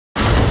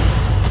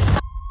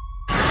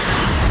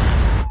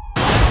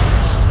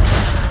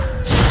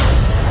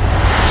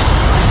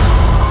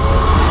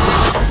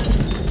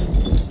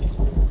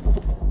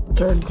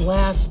a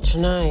glass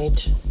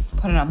tonight.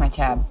 Put it on my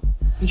tab.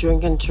 You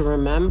drinking to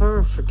remember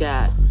or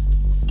forget?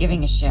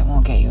 Giving a shit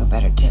won't get you a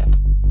better tip.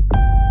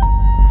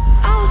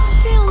 I was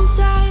feeling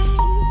sad,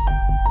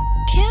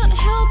 can't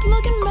help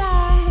looking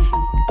back.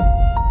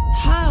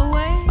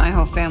 Highway. My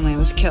whole family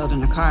was killed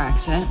in a car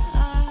accident.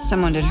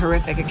 Someone did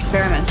horrific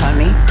experiments on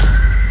me.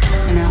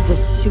 And now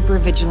this super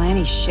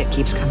vigilante shit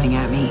keeps coming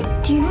at me.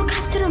 Do you know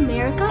Captain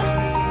America?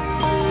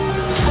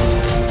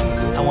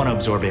 I want to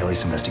absorb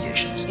Ailey's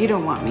investigations. You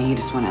don't want me, you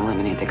just want to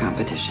eliminate the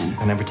competition.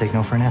 I never take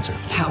no for an answer.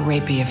 How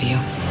rapey of you.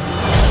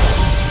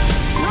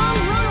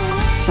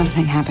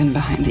 Something happened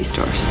behind these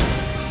doors.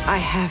 I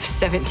have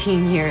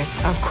 17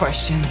 years of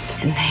questions,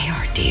 and they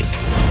are deep.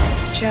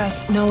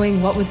 Just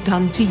knowing what was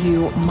done to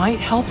you might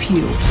help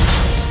you.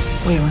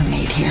 We were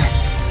made here.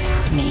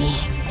 Me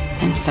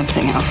and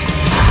something else.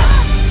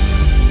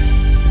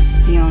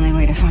 The only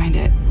way to find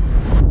it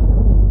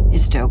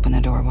is to open the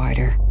door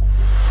wider.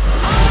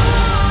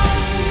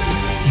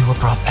 You were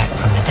brought back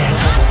from the dead.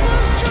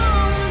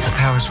 The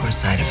powers were a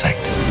side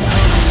effect.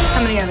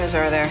 How many others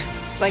are there?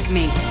 Like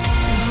me?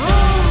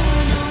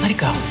 Let it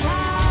go.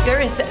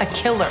 There is a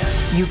killer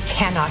you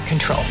cannot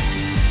control.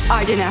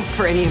 I didn't ask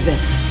for any of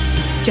this.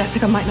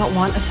 Jessica might not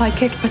want a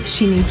sidekick, but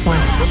she needs one.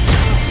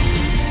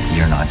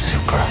 You're not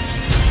super.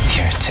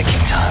 You're a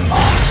ticking time bomb.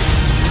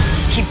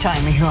 Keep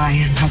telling me who I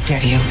am. How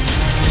dare you?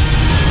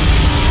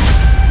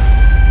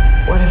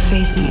 What if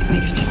facing it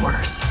makes me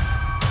worse?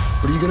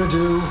 What are you gonna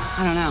do?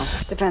 I don't know.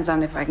 Depends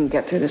on if I can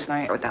get through this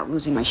night without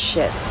losing my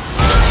shit.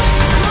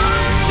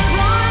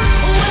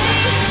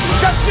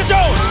 Jessica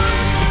Jones!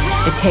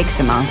 It takes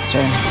a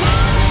monster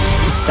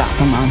to stop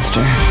a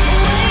monster.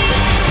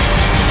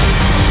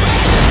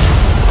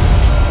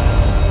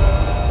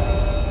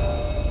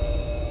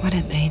 What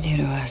did they do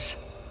to us?